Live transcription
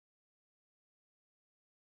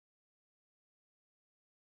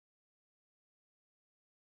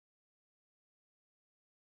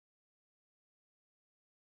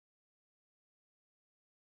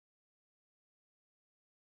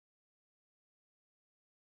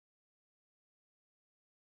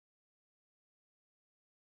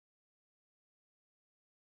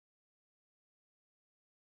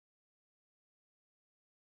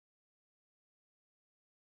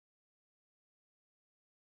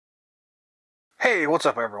Hey, what's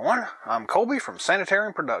up everyone? I'm Colby from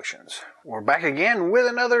Sanitarium Productions. We're back again with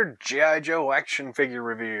another G.I. Joe action figure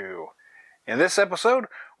review. In this episode,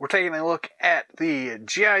 we're taking a look at the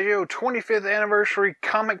G.I. Joe 25th Anniversary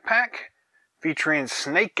Comic Pack featuring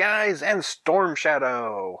Snake Eyes and Storm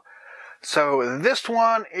Shadow. So this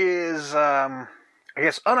one is, I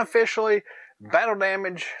guess unofficially, Battle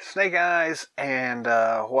Damage, Snake Eyes, and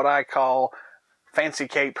what I call Fancy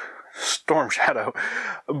Cape Storm Shadow.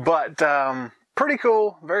 But pretty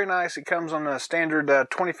cool, very nice. It comes on the standard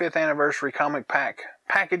 25th Anniversary Comic Pack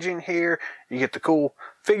packaging here. You get the cool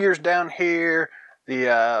figures down here,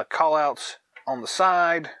 the call-outs on the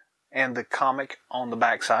side, and the comic on the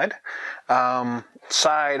back side.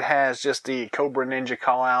 Side has just the Cobra Ninja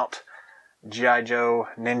call-out, G.I. Joe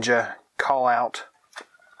Ninja call-out,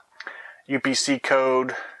 UPC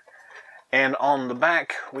code, and on the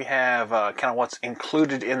back we have kind of what's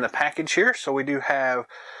included in the package here. So we do have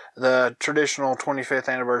the traditional 25th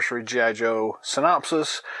Anniversary G.I. Joe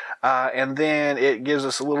synopsis, and then it gives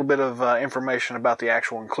us a little bit of information about the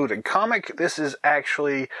actual included comic. This is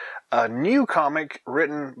actually a new comic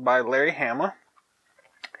written by Larry Hama,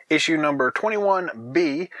 issue number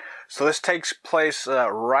 21B. So this takes place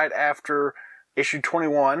right after issue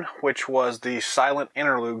 21, which was the Silent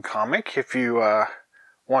Interlude comic. If you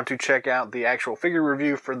want to check out the actual figure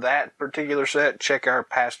review for that particular set, check our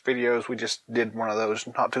past videos. We just did one of those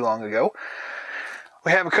not too long ago.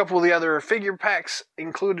 We have a couple of the other figure packs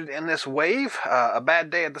included in this wave. A Bad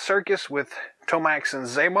Day at the Circus with Tomax and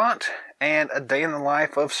Zabot, and A Day in the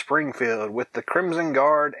Life of Springfield with the Crimson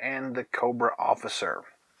Guard and the Cobra Officer.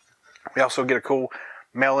 We also get a cool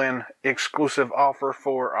mail-in exclusive offer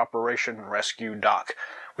for Operation Rescue Doc,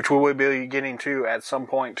 which we will be getting to at some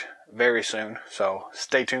point very soon, so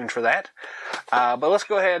stay tuned for that. But let's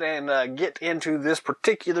go ahead and get into this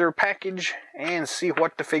particular package and see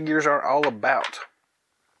what the figures are all about.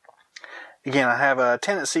 Again, I have a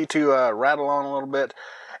tendency to rattle on a little bit,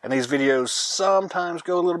 and these videos sometimes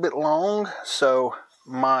go a little bit long, so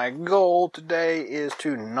my goal today is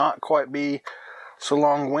to not quite be so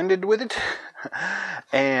long-winded with it,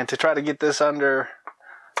 and to try to get this under,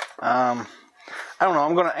 I don't know,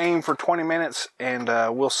 I'm going to aim for 20 minutes, and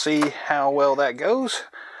we'll see how well that goes.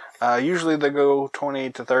 Usually they go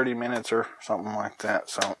 20 to 30 minutes or something like that.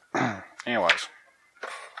 So, anyways.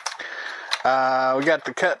 We got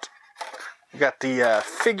the cut. We got the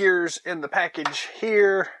figures in the package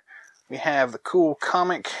here. We have the cool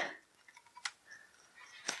comic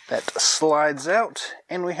that slides out,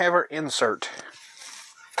 and we have our insert.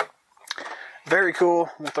 Very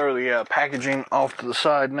cool. We'll throw the packaging off to the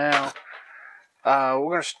side now. We're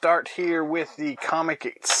going to start here with the comic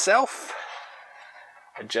itself.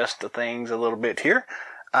 Adjust the things a little bit here.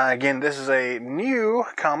 Again, this is a new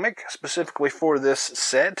comic specifically for this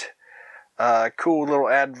set. Cool little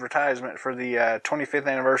advertisement for the 25th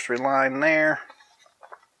anniversary line there.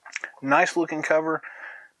 Nice looking cover.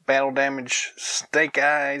 Battle Damage, Snake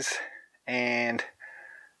Eyes, and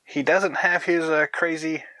he doesn't have his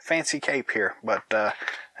crazy fancy cape here, but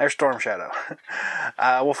there's Storm Shadow.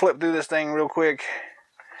 We'll flip through this thing real quick.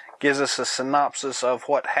 Gives us a synopsis of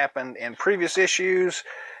what happened in previous issues,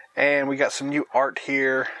 and we got some new art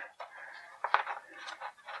here.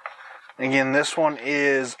 Again, this one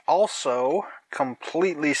is also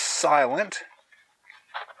completely silent.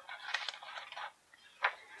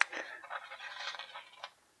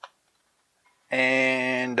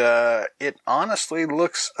 And it honestly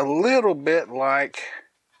looks a little bit like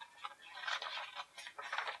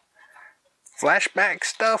flashback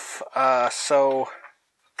stuff, so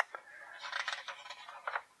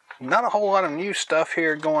not a whole lot of new stuff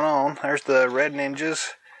here going on. There's the Red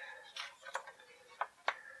Ninjas.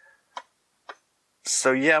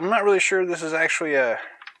 So yeah, I'm not really sure this is actually a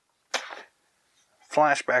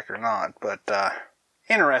flashback or not, but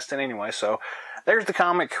interesting anyway. So there's the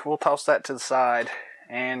comic. We'll toss that to the side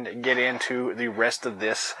and get into the rest of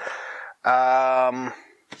this.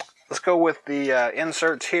 Let's go with the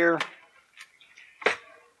inserts here.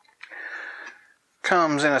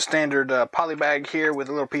 Comes in a standard poly bag here with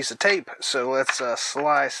a little piece of tape. So let's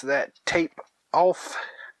slice that tape off,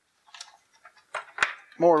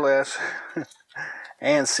 more or less,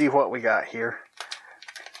 and see what we got here.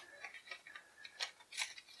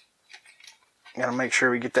 Gotta make sure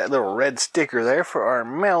we get that little red sticker there for our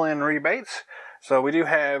mail-in rebates. So we do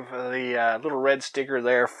have the little red sticker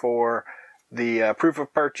there for the proof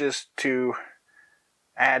of purchase to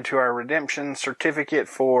add to our redemption certificate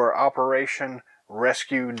for Operation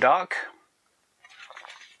Rescue Doc.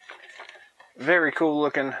 Very cool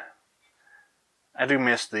looking. I do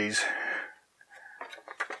miss these.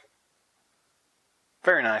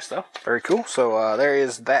 Very nice though. Very cool. So there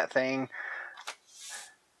is that thing.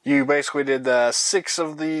 You basically did 6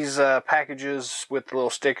 of these packages with the little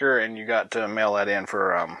sticker, and you got to mail that in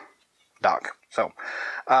for Doc. So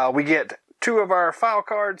we get 2 of our file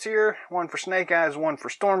cards here. One for Snake Eyes, one for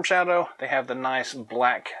Storm Shadow. They have the nice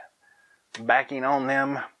black backing on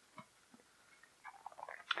them.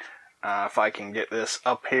 If I can get this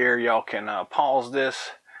up here, y'all can pause this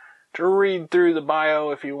to read through the bio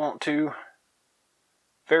if you want to.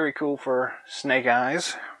 Very cool for Snake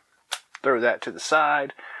Eyes. Throw that to the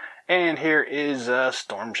side. And here is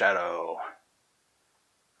Storm Shadow.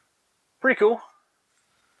 Pretty cool.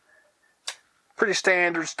 Pretty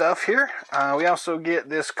standard stuff here. We also get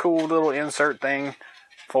this cool little insert thing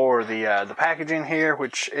for the packaging here,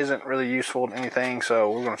 which isn't really useful to anything, so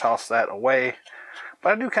we're going to toss that away.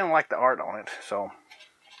 But I do kind of like the art on it, so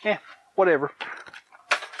yeah, whatever.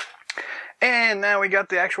 And now we got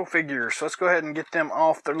the actual figures, so let's go ahead and get them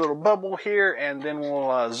off their little bubble here, and then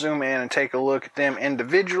we'll zoom in and take a look at them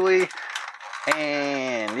individually.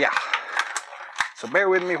 And yeah, so bear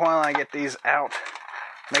with me while I get these out.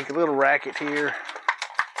 Make a little racket here.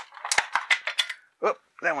 Oh,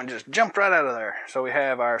 that one just jumped right out of there. So we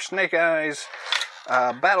have our Snake Eyes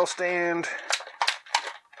battle stand.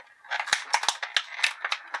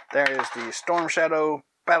 There is the Storm Shadow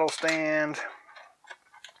battle stand.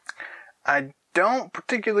 I don't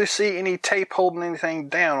particularly see any tape holding anything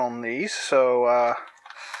down on these, so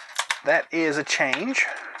that is a change.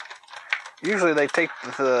 Usually they tape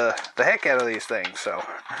the heck out of these things, so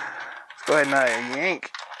let's go ahead and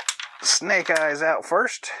yank Snake Eyes out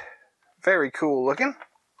first. Very cool looking.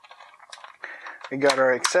 We got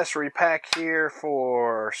our accessory pack here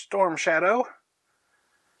for Storm Shadow.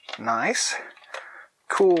 Nice.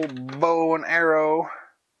 Cool bow and arrow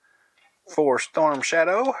for Storm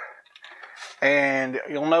Shadow. And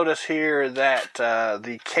you'll notice here that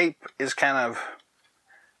the cape is kind of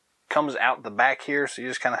comes out the back here, so you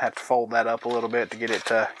just kind of have to fold that up a little bit to get it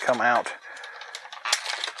to come out.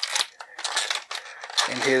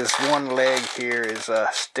 And his one leg here is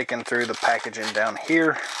sticking through the packaging down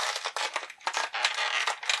here.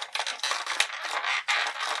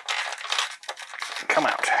 Come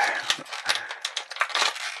out.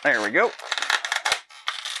 There we go.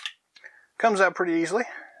 Comes out pretty easily.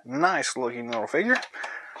 Nice looking little figure.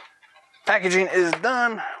 Packaging is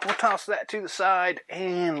done. We'll toss that to the side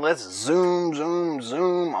and let's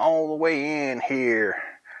zoom all the way in here.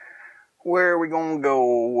 Where are we gonna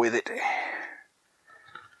go with it?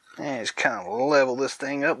 And just kind of level this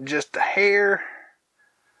thing up just a hair.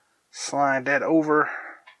 Slide that over.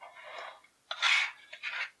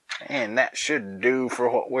 And that should do for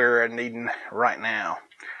what we're needing right now.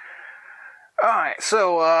 Alright,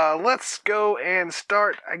 so let's go and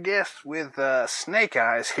start, I guess, with Snake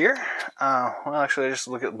Eyes here. Well, actually, just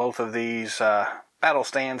look at both of these battle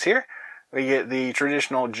stands here. We get the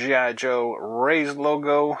traditional G.I. Joe raised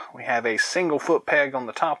logo. We have a single foot peg on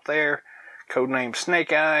the top there. Codename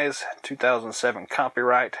Snake Eyes, 2007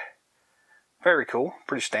 copyright. Very cool,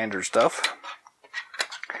 pretty standard stuff.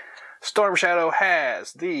 Storm Shadow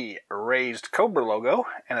has the raised Cobra logo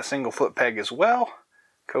and a single foot peg as well.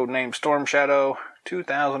 Codename Storm Shadow,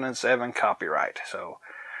 2007 copyright. So,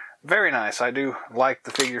 very nice. I do like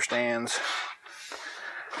the figure stands.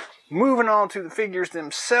 Moving on to the figures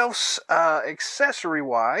themselves,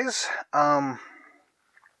 accessory-wise.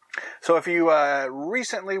 So if you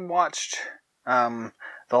recently watched the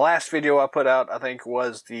last video I put out, I think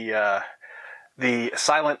was the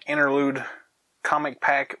Silent Interlude comic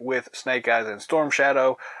pack with Snake Eyes and Storm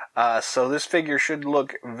Shadow. So this figure should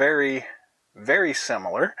look very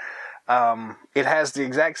similar. It has the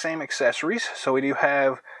exact same accessories. So we do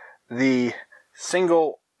have the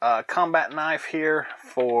single combat knife here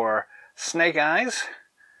for Snake Eyes.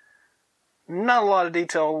 Not a lot of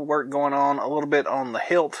detail work going on. A little bit on the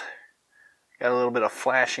hilt. Got a little bit of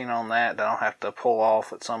flashing on that I'll have to pull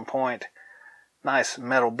off at some point. Nice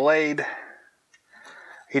metal blade.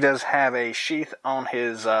 He does have a sheath on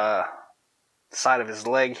his side of his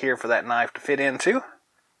leg here for that knife to fit into.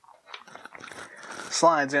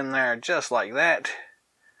 Slides in there just like that.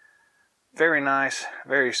 Very nice,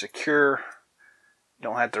 very secure.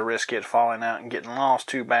 Don't have to risk it falling out and getting lost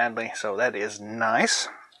too badly, so that is nice.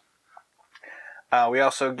 We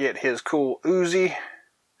also get his cool Uzi.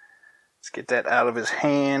 Let's get that out of his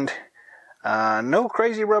hand. No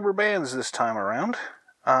crazy rubber bands this time around.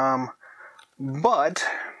 But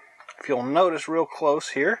if you'll notice real close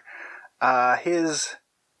here, his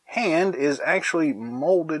hand is actually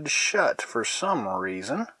molded shut for some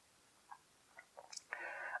reason.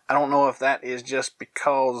 I don't know if that is just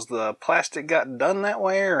because the plastic got done that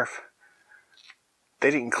way, or if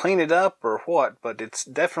they didn't clean it up or what, but it's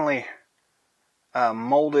definitely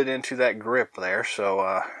molded into that grip there,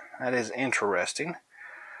 so that is interesting.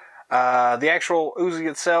 The actual Uzi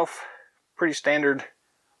itself, pretty standard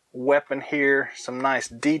weapon here. Some nice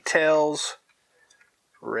details.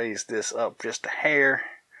 Raise this up just a hair.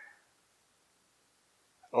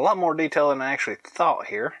 A lot more detail than I actually thought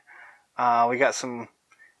here. We got some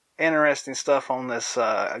interesting stuff on this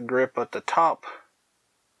grip at the top.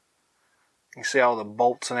 You can see all the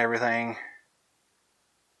bolts and everything.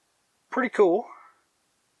 Pretty cool.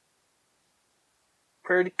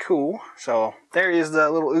 Pretty cool. So there is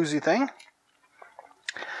the little Uzi thing.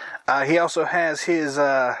 He also has his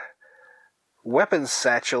weapons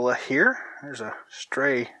satchel here. There's a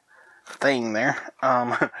stray thing there.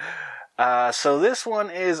 So this one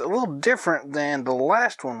is a little different than the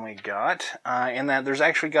last one we got, in that there's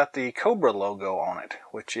actually got the Cobra logo on it,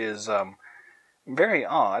 which is very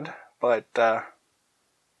odd, but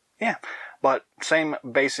yeah. But same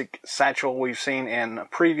basic satchel we've seen in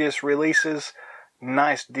previous releases.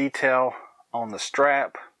 Nice detail on the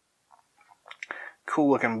strap.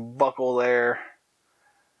 Cool looking buckle there.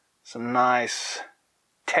 Some nice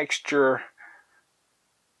texture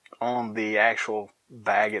on the actual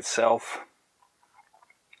bag itself.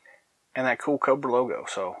 And that cool Cobra logo.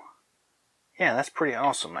 So, yeah, that's pretty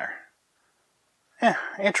awesome there. Yeah,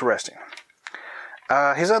 interesting.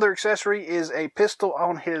 His other accessory is a pistol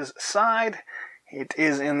on his side. It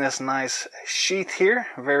is in this nice sheath here.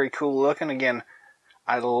 Very cool looking. Again,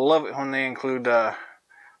 I love it when they include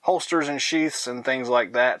holsters and sheaths and things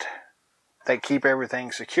like that. They keep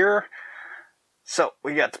everything secure. So,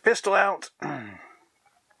 we got the pistol out.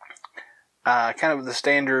 Kind of the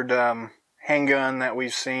standard handgun that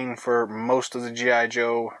we've seen for most of the G.I.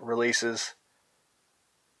 Joe releases.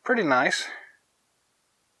 Pretty nice.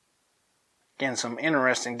 Again, some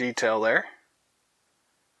interesting detail there.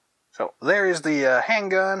 So there is the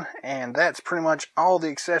handgun, and that's pretty much all the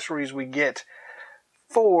accessories we get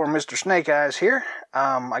for Mr. Snake Eyes here.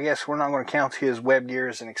 I guess we're not going to count his web gear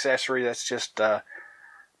as an accessory. That's just, I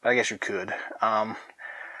guess you could.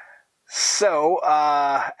 So,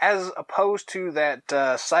 as opposed to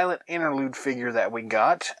that Silent Interlude figure that we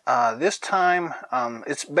got, this time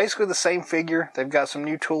it's basically the same figure. They've got some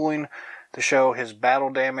new tooling to show his battle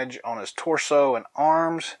damage on his torso and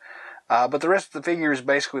arms. But the rest of the figure is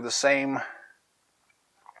basically the same.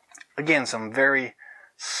 Again, some very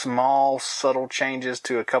small, subtle changes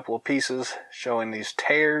to a couple of pieces showing these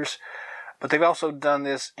tears. But they've also done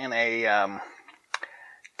this in a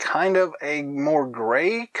kind of a more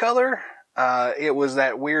gray color. It was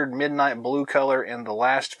that weird midnight blue color in the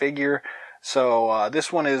last figure. So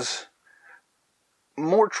this one is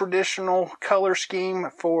more traditional color scheme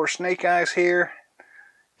for Snake Eyes here.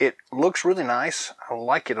 It looks really nice. I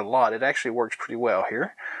like it a lot. It actually works pretty well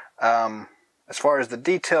here. As far as the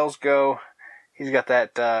details go, he's got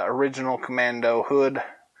that original Commando hood,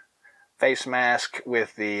 face mask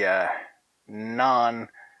with the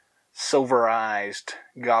non-silverized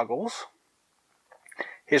goggles.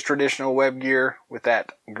 His traditional web gear with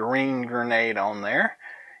that green grenade on there.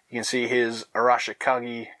 You can see his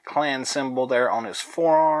Arashikage clan symbol there on his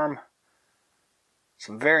forearm.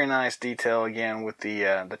 Some very nice detail again with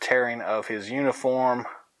the tearing of his uniform.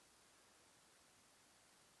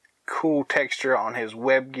 Cool texture on his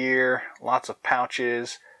web gear. Lots of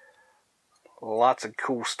pouches. Lots of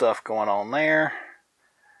cool stuff going on there.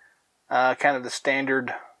 Kind of the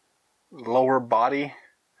standard lower body.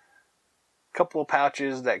 Couple of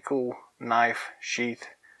pouches, that cool knife sheath.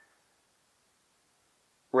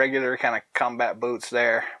 Regular kind of combat boots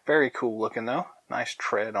there. Very cool looking though. Nice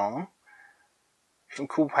tread on them. Some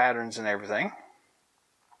cool patterns and everything.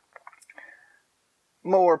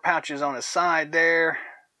 More pouches on his side there.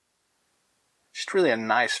 Just really a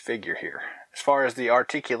nice figure here. As far as the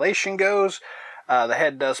articulation goes, the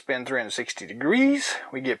head does spin 360 degrees.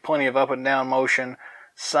 We get plenty of up and down motion,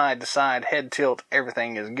 side to side, head tilt.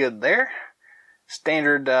 Everything is good there.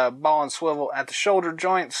 Standard ball and swivel at the shoulder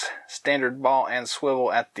joints. Standard ball and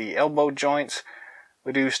swivel at the elbow joints.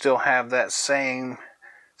 We do still have that same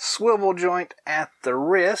swivel joint at the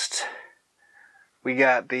wrist. We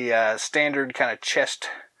got the standard kind of chest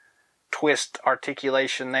twist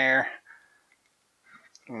articulation there.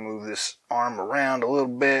 Move this arm around a little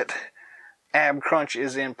bit. Ab crunch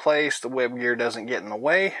is in place. The web gear doesn't get in the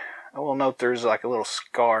way. I will note there's like a little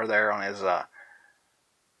scar there on his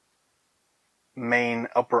main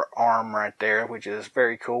upper arm right there, which is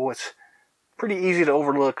very cool. It's pretty easy to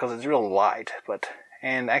overlook because it's real light,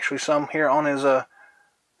 and actually some here on his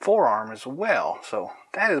forearm as well. So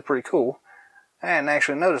that is pretty cool. I hadn't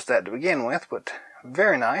actually noticed that to begin with, but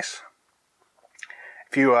very nice.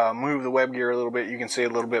 If you move the web gear a little bit, you can see a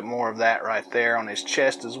little bit more of that right there on his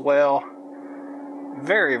chest as well.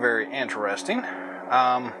 Very, very interesting.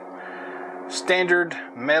 Standard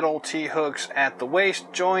metal T-hooks at the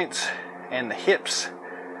waist joints and the hips.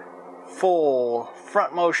 Full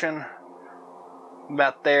front motion,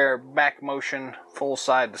 about there, back motion, full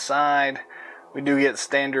side to side. We do get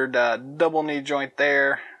standard double knee joint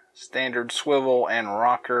there, standard swivel and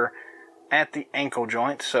rocker at the ankle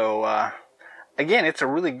joint. So again, it's a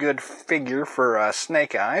really good figure for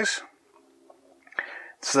Snake Eyes.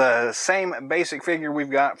 It's the same basic figure we've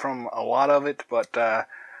got from a lot of it, but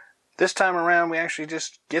this time around we actually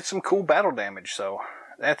just get some cool battle damage. So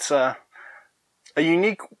that's a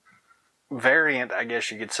unique variant, I guess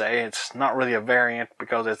you could say. It's not really a variant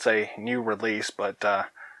because it's a new release, but I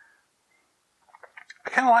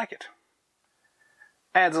kind of like it.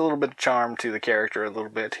 Adds a little bit of charm to the character a little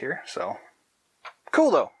bit here. So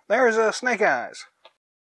cool though. There's Snake Eyes.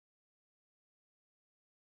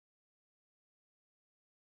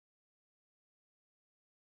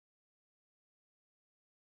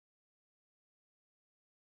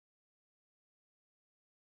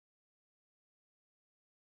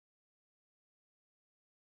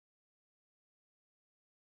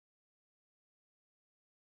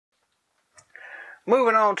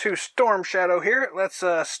 Moving on to Storm Shadow here. Let's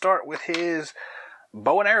start with his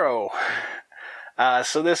bow and arrow.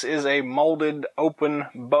 So this is a molded open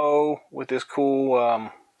bow with this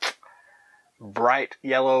cool bright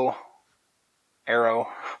yellow arrow.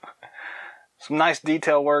 Some nice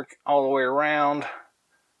detail work all the way around.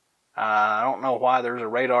 I don't know why there's a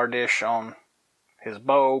radar dish on his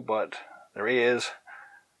bow, but there is.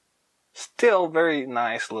 Still very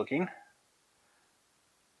nice looking.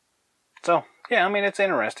 So, yeah, I mean, it's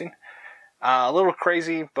interesting. A little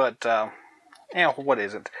crazy, but, yeah, what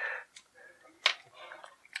is it?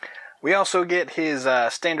 We also get his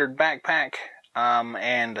standard backpack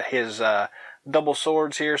and his double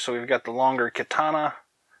swords here. So we've got the longer katana.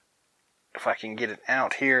 If I can get it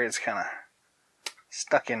out here, it's kind of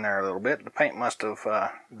stuck in there a little bit. The paint must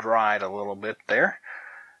have dried a little bit there.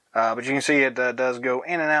 But you can see it does go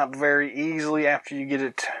in and out very easily after you get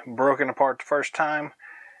it broken apart the first time.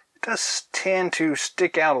 It does tend to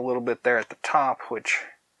stick out a little bit there at the top, which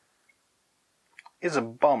is a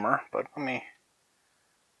bummer, but let me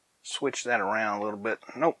switch that around a little bit.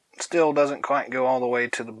 Nope, still doesn't quite go all the way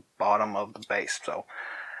to the bottom of the base. So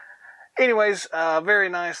anyways, very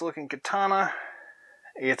nice looking katana.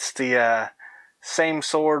 It's the same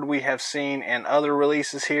sword we have seen in other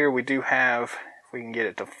releases here. We do have, if we can get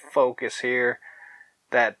it to focus here,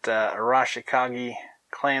 that Arashikage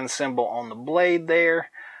clan symbol on the blade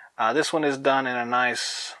there. This one is done in a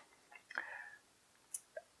nice,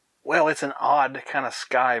 well, it's an odd kind of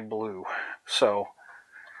sky blue. So,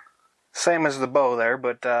 same as the bow there,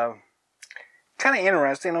 but kind of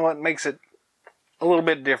interesting. What makes it a little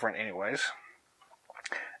bit different anyways.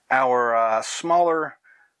 Our smaller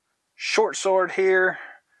short sword here,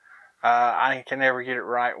 I can never get it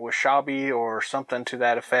right, wasabi or something to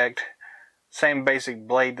that effect. Same basic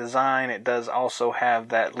blade design. It does also have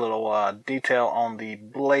that little detail on the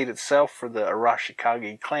blade itself for the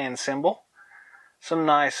Arashikage clan symbol. Some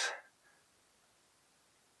nice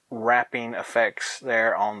wrapping effects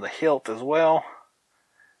there on the hilt as well.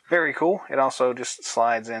 Very cool. It also just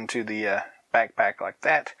slides into the backpack like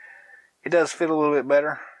that. It does fit a little bit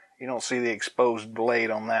better. You don't see the exposed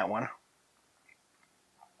blade on that one,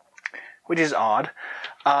 which is odd.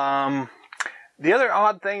 The other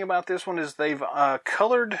odd thing about this one is they've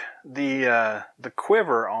colored the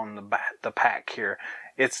quiver on the pack here.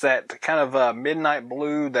 It's that kind of midnight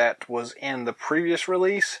blue that was in the previous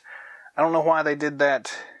release. I don't know why they did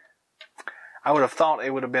that. I would have thought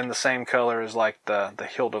it would have been the same color as like the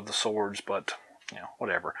hilt of the swords, but you know,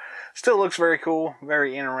 whatever. Still looks very cool,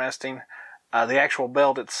 very interesting. The actual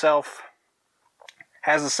belt itself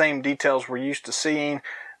has the same details we're used to seeing.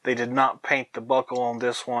 They did not paint the buckle on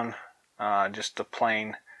this one. Just a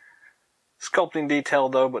plain sculpting detail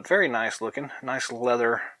though, but very nice looking. Nice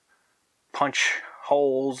leather punch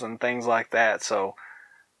holes and things like that. So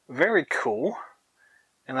very cool.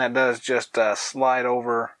 And that does just slide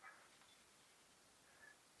over.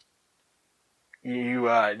 You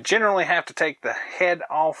generally have to take the head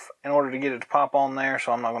off in order to get it to pop on there,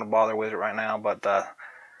 so I'm not going to bother with it right now, but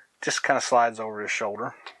just kind of slides over his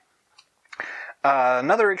shoulder.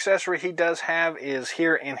 Another accessory he does have is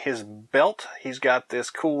here in his belt. He's got this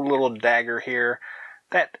cool little dagger here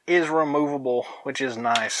that is removable, which is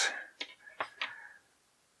nice.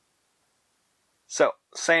 So,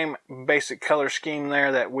 same basic color scheme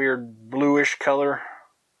there, that weird bluish color.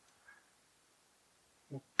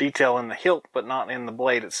 detail in the hilt, but not in the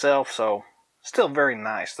blade itself, so still very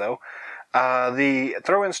nice though. The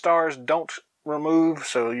throw-in stars don't remove,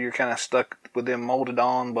 so you're kind of stuck with them molded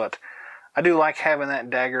on, but I do like having that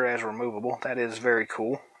dagger as removable. That is very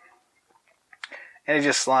cool. And it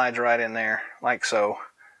just slides right in there, like so.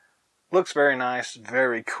 Looks very nice,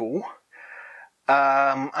 very cool.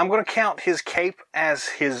 I'm going to count his cape as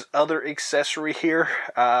his other accessory here.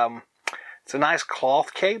 It's a nice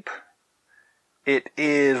cloth cape. It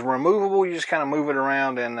is removable. You just kind of move it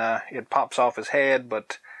around and it pops off his head,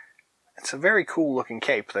 but it's a very cool looking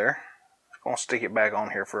cape there. I'm going to stick it back on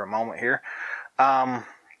here for a moment here.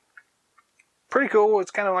 Pretty cool. It's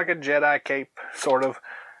kind of like a Jedi cape, sort of,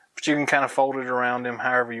 but you can kind of fold it around him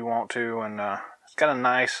however you want to, and it's got a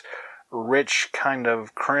nice, rich kind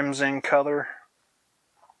of crimson color.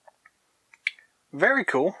 Very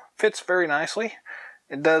cool. Fits very nicely.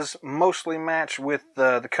 It does mostly match with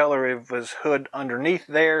the color of his hood underneath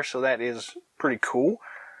there, so that is pretty cool.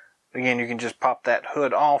 Again, you can just pop that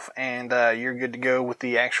hood off and you're good to go with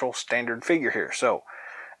the actual standard figure here. So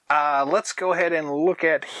let's go ahead and look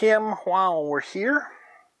at him while we're here.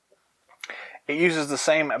 It uses the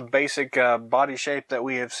same basic body shape that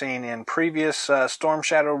we have seen in previous Storm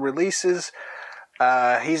Shadow releases.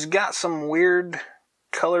 He's got some weird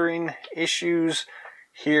coloring issues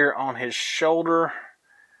here on his shoulder.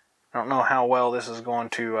 I don't know how well this is going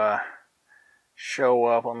to show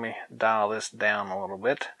up. Let me dial this down a little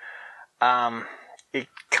bit. It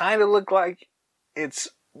kind of looked like it's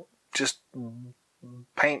just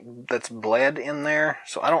paint that's bled in there.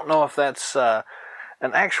 So I don't know if that's an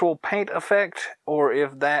actual paint effect or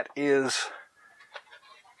if that is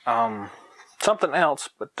something else.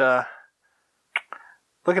 But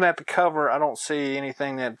looking at the cover, I don't see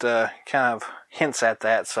anything that kind of hints at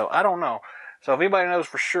that. So I don't know. So if anybody knows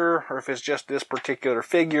for sure, or if it's just this particular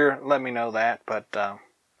figure, let me know that. But I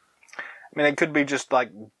mean, it could be just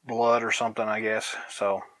like blood or something, I guess.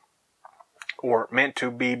 So, or meant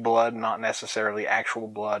to be blood, not necessarily actual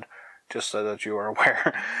blood, just so that you are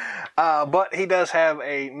aware. But he does have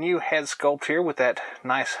a new head sculpt here with that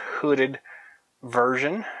nice hooded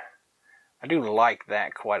version. I do like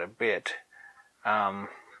that quite a bit.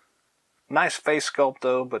 Nice face sculpt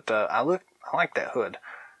though, but I like that hood.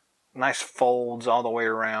 Nice folds all the way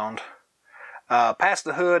around. Past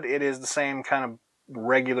the hood, it is the same kind of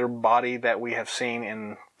regular body that we have seen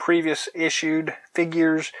in previous issued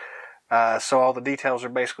figures. So all the details are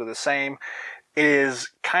basically the same. It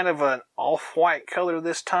is kind of an off-white color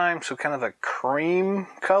this time, so kind of a cream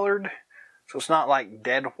colored. So it's not like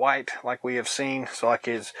dead white like we have seen. So like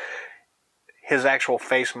his actual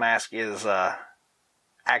face mask is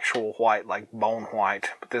actual white, like bone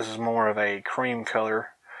white. But this is more of a cream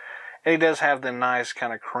color. And he does have the nice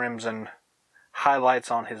kind of crimson highlights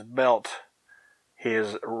on his belt,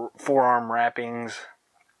 his forearm wrappings,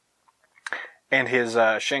 and his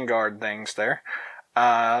shin guard things there.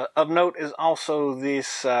 Of note is also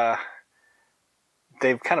this,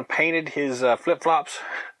 they've kind of painted his flip-flops.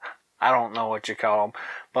 I don't know what you call them,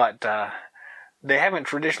 but they haven't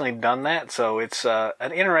traditionally done that, so it's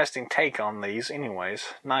an interesting take on these anyways.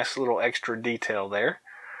 Nice little extra detail there.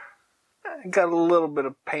 Got a little bit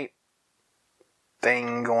of paint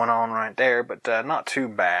thing going on right there, but not too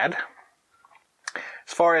bad.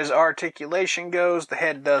 As far as articulation goes, the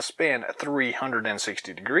head does spin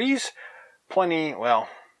 360 degrees. Plenty, well,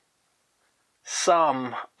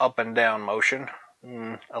 some up and down motion.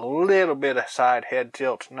 A little bit of side head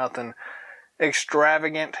tilt, nothing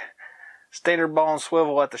extravagant. Standard ball and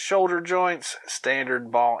swivel at the shoulder joints.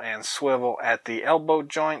 Standard ball and swivel at the elbow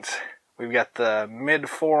joints. We've got the mid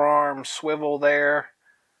forearm swivel there.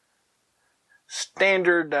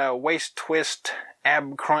 Standard waist twist,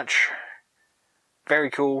 ab crunch. Very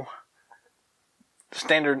cool.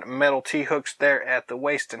 Standard metal T-hooks there at the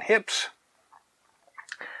waist and hips.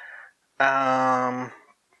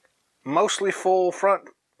 Mostly full front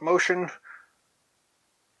motion.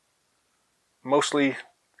 Mostly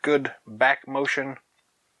good back motion.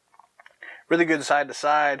 Really good side to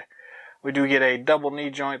side. We do get a double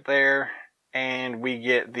knee joint there. And we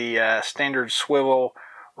get the standard swivel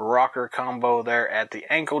rocker combo there at the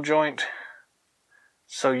ankle joint.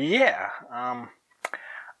 So yeah,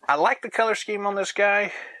 I like the color scheme on this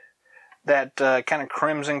guy. That kind of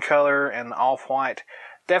crimson color and off-white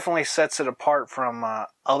definitely sets it apart from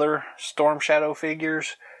other Storm Shadow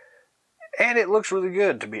figures. And it looks really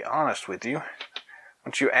good, to be honest with you.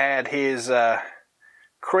 Once you add his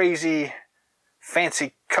crazy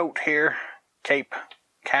fancy coat here, cape,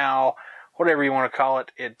 cowl, whatever you want to call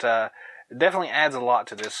it, it definitely adds a lot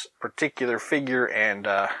to this particular figure, and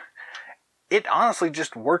it honestly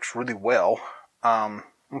just works really well.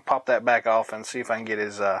 I'm gonna pop that back off and see if I can get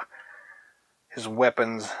his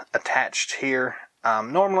weapons attached here.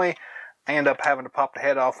 Normally, I end up having to pop the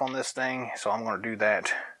head off on this thing, so I'm going to do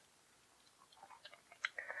that.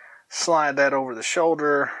 Slide that over the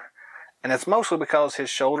shoulder, and it's mostly because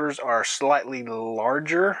his shoulders are slightly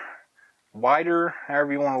larger, wider,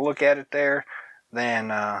 however you want to look at it there,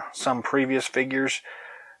 than some previous figures.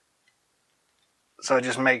 So it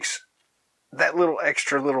just makes that little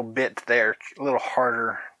extra little bit there a little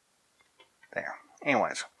harder there.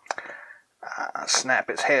 Anyways, snap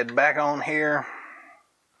his head back on here.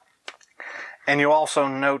 And you'll also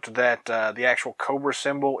note that the actual Cobra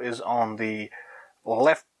symbol is on the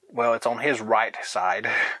left, well, it's on his right side.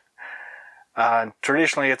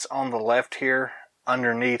 Traditionally, it's on the left here,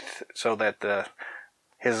 underneath, so that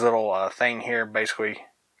his little thing here basically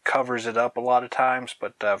covers it up a lot of times.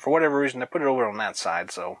 But for whatever reason, they put it over on that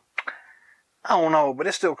side, so I don't know, but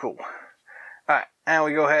it's still cool. Alright, now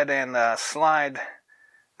we go ahead and slide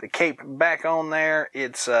the cape back on there.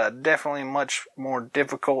 It's definitely much more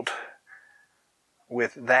difficult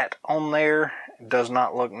with that on there. It does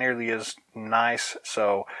not look nearly as nice,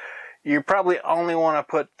 so you probably only want to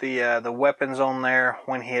put the weapons on there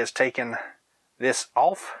when he has taken this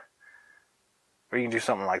off, or you can do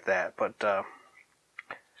something like that. But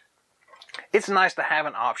it's nice to have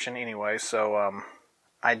an option anyway, so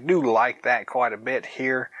I do like that quite a bit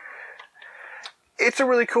here. It's a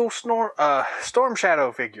really cool Storm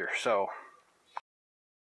Shadow figure, so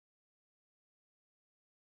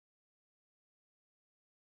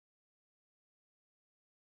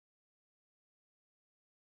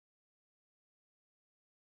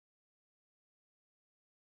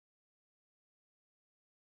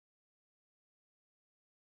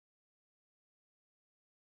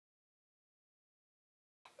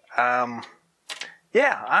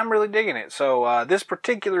yeah, I'm really digging it. So this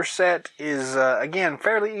particular set is, again,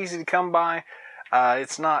 fairly easy to come by.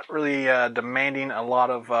 It's not really demanding a lot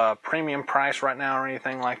of premium price right now or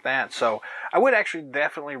anything like that. So I would actually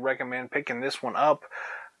definitely recommend picking this one up.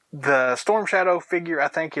 The Storm Shadow figure, I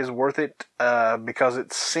think, is worth it because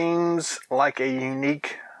it seems like a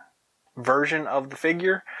unique version of the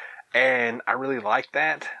figure, and I really like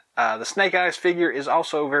that. The Snake Eyes figure is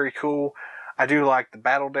also very cool. I do like the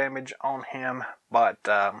battle damage on him, but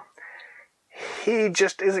he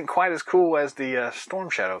just isn't quite as cool as the Storm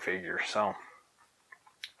Shadow figure. So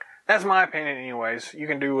that's my opinion anyways. You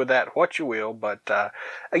can do with that what you will, but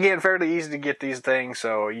again, fairly easy to get these things,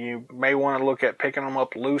 so you may want to look at picking them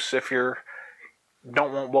up loose if you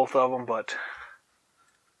don't want both of them, but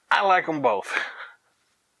I like them both.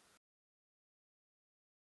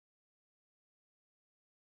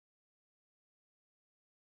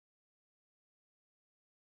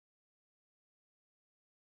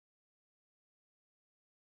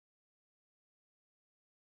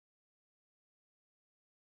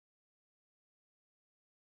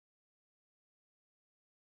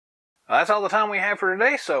 That's all the time we have for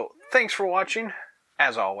today, so thanks for watching,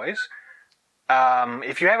 as always.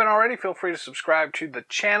 If you haven't already, feel free to subscribe to the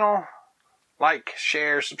channel. Like,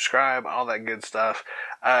 share, subscribe, all that good stuff.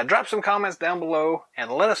 Drop some comments down below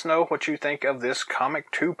and let us know what you think of this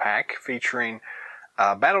comic 2-pack featuring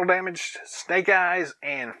Battle Damaged, Snake Eyes,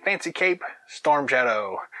 and Fancy Cape, Storm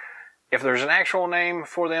Shadow. If there's an actual name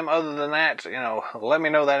for them other than that, let me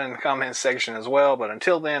know that in the comments section as well. But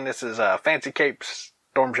until then, this is Fancy Cape,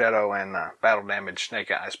 Storm Shadow, and Battle Damaged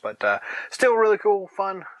Snake Eyes. But still really cool,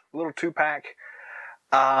 fun, little 2-pack.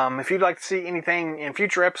 If you'd like to see anything in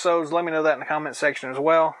future episodes, let me know that in the comment section as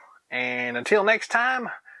well. And until next time,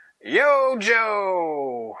 Yo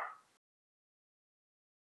Joe!